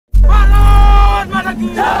The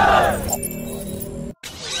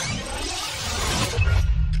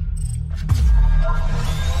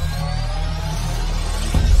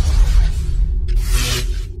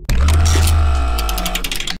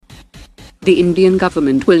Indian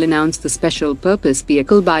government will announce the special purpose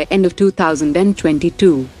vehicle by end of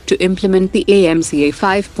 2022 to implement the AMCA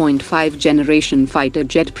 5.5 generation fighter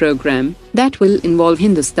jet program that will involve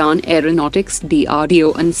Hindustan Aeronautics,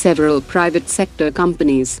 DRDO and several private sector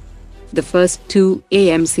companies. The first two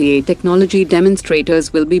AMCA technology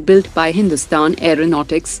demonstrators will be built by Hindustan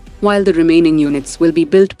Aeronautics, while the remaining units will be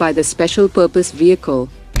built by the special purpose vehicle.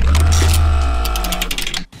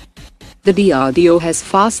 The DRDO has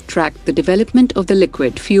fast-tracked the development of the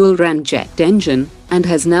liquid fuel Ramjet engine, and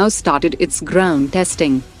has now started its ground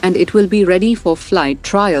testing, and it will be ready for flight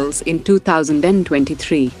trials in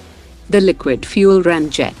 2023. The liquid fuel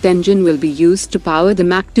Ramjet engine will be used to power the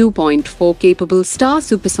Mach 2.4 capable Star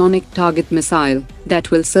supersonic target missile,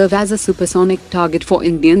 that will serve as a supersonic target for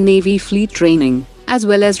Indian Navy fleet training, as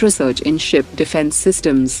well as research in ship defense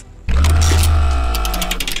systems.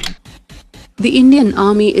 The Indian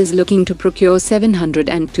Army is looking to procure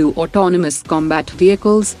 702 autonomous combat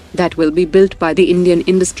vehicles that will be built by the Indian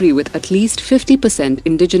industry with at least 50%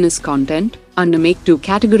 indigenous content, under Make 2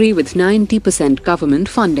 category with 90% government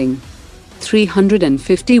funding.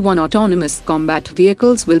 351 autonomous combat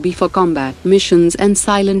vehicles will be for combat missions and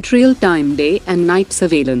silent real-time day and night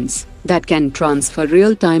surveillance that can transfer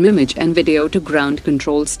real-time image and video to ground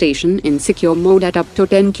control station in secure mode at up to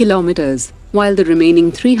 10 kilometers. While the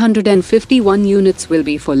remaining 351 units will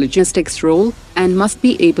be for logistics role, and must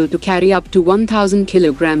be able to carry up to 1,000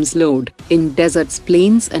 kilograms load, in deserts,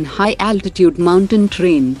 plains and high-altitude mountain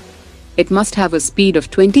terrain. It must have a speed of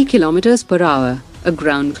 20 kilometers per hour, a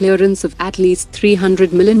ground clearance of at least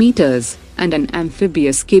 300 millimeters, and an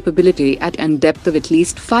amphibious capability at a depth of at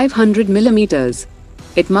least 500 millimeters.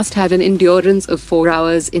 It must have an endurance of 4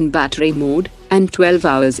 hours in battery mode, and 12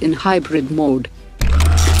 hours in hybrid mode.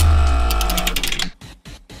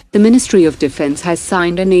 The Ministry of Defence has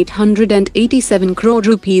signed an 887 crore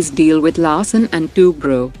rupees deal with Larsen &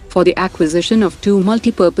 Toubro for the acquisition of 2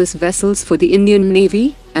 multipurpose vessels for the Indian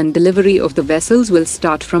Navy, and delivery of the vessels will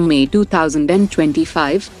start from May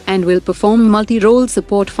 2025 and will perform multi-role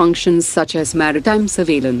support functions such as maritime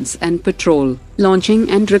surveillance and patrol, launching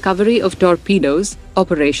and recovery of torpedoes,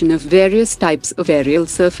 operation of various types of aerial,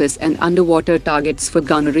 surface and underwater targets for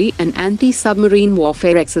gunnery and anti-submarine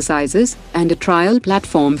warfare exercises, and a trial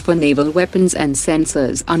platform for naval weapons and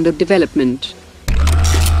sensors under development.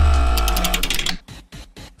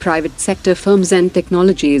 Private sector firm Zen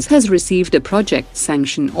Technologies has received a project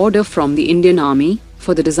sanction order from the Indian Army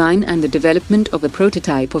for the design and the development of a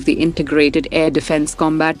prototype of the Integrated Air Defence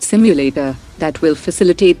Combat Simulator that will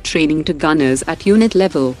facilitate training to gunners at unit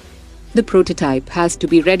level. The prototype has to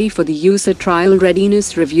be ready for the user trial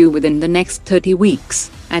readiness review within the next 30 weeks,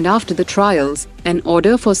 and after the trials, an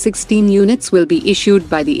order for 16 units will be issued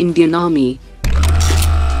by the Indian Army.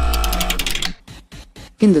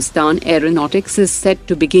 Hindustan Aeronautics is set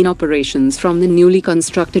to begin operations from the newly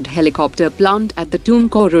constructed helicopter plant at the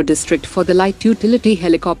Tumkuru district for the light utility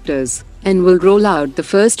helicopters, and will roll out the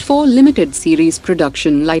first 4 limited series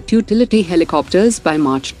production light utility helicopters by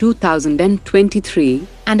March 2023,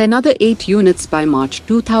 and another 8 units by March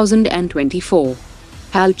 2024.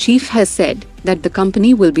 HAL Chief has said that the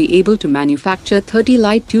company will be able to manufacture 30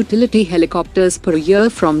 light utility helicopters per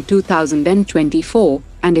year from 2024,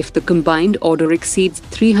 and if the combined order exceeds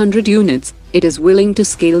 300 units, it is willing to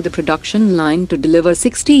scale the production line to deliver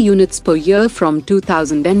 60 units per year from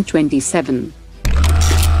 2027.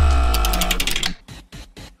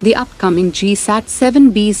 The upcoming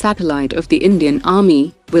GSAT-7B satellite of the Indian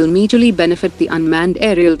Army will majorly benefit the unmanned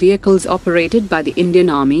aerial vehicles operated by the Indian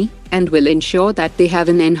Army, and will ensure that they have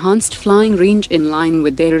an enhanced flying range in line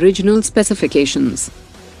with their original specifications.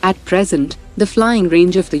 At present, the flying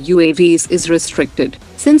range of the UAVs is restricted,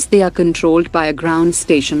 since they are controlled by a ground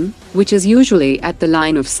station, which is usually at the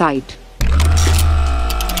line of sight.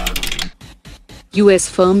 US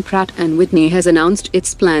firm Pratt Whitney has announced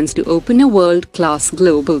its plans to open a world-class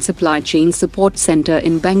global supply chain support center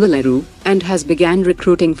in Bengaluru, and has begun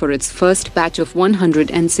recruiting for its first batch of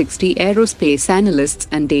 160 aerospace analysts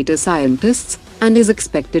and data scientists, and is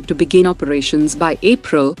expected to begin operations by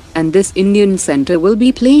April, and this Indian center will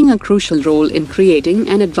be playing a crucial role in creating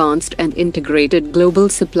an advanced and integrated global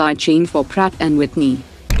supply chain for Pratt Whitney.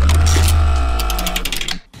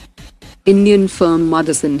 Indian firm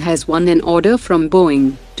Motherson has won an order from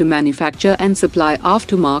Boeing to manufacture and supply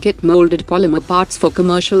aftermarket molded polymer parts for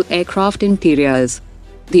commercial aircraft interiors.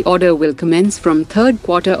 The order will commence from third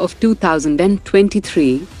quarter of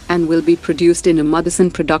 2023 and will be produced in a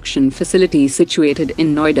Motherson production facility situated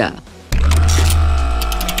in Noida.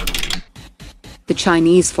 The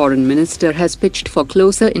Chinese foreign minister has pitched for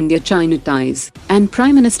closer India-China ties and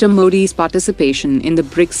Prime Minister Modi's participation in the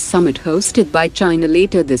BRICS summit hosted by China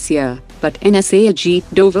later this year. But NSA Ajit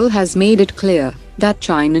Doval has made it clear that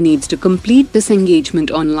China needs to complete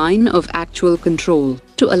disengagement on line of actual control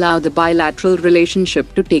to allow the bilateral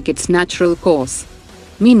relationship to take its natural course.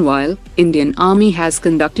 Meanwhile, Indian Army has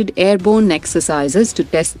conducted airborne exercises to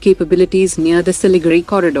test capabilities near the Siliguri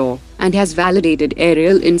corridor and has validated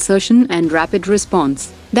aerial insertion and rapid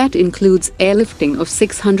response. That includes airlifting of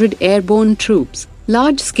 600 airborne troops,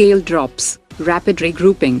 large-scale drops, rapid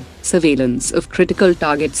regrouping, surveillance of critical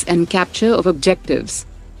targets and capture of objectives.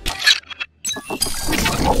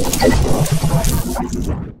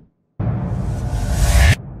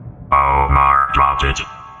 Omar dropped it.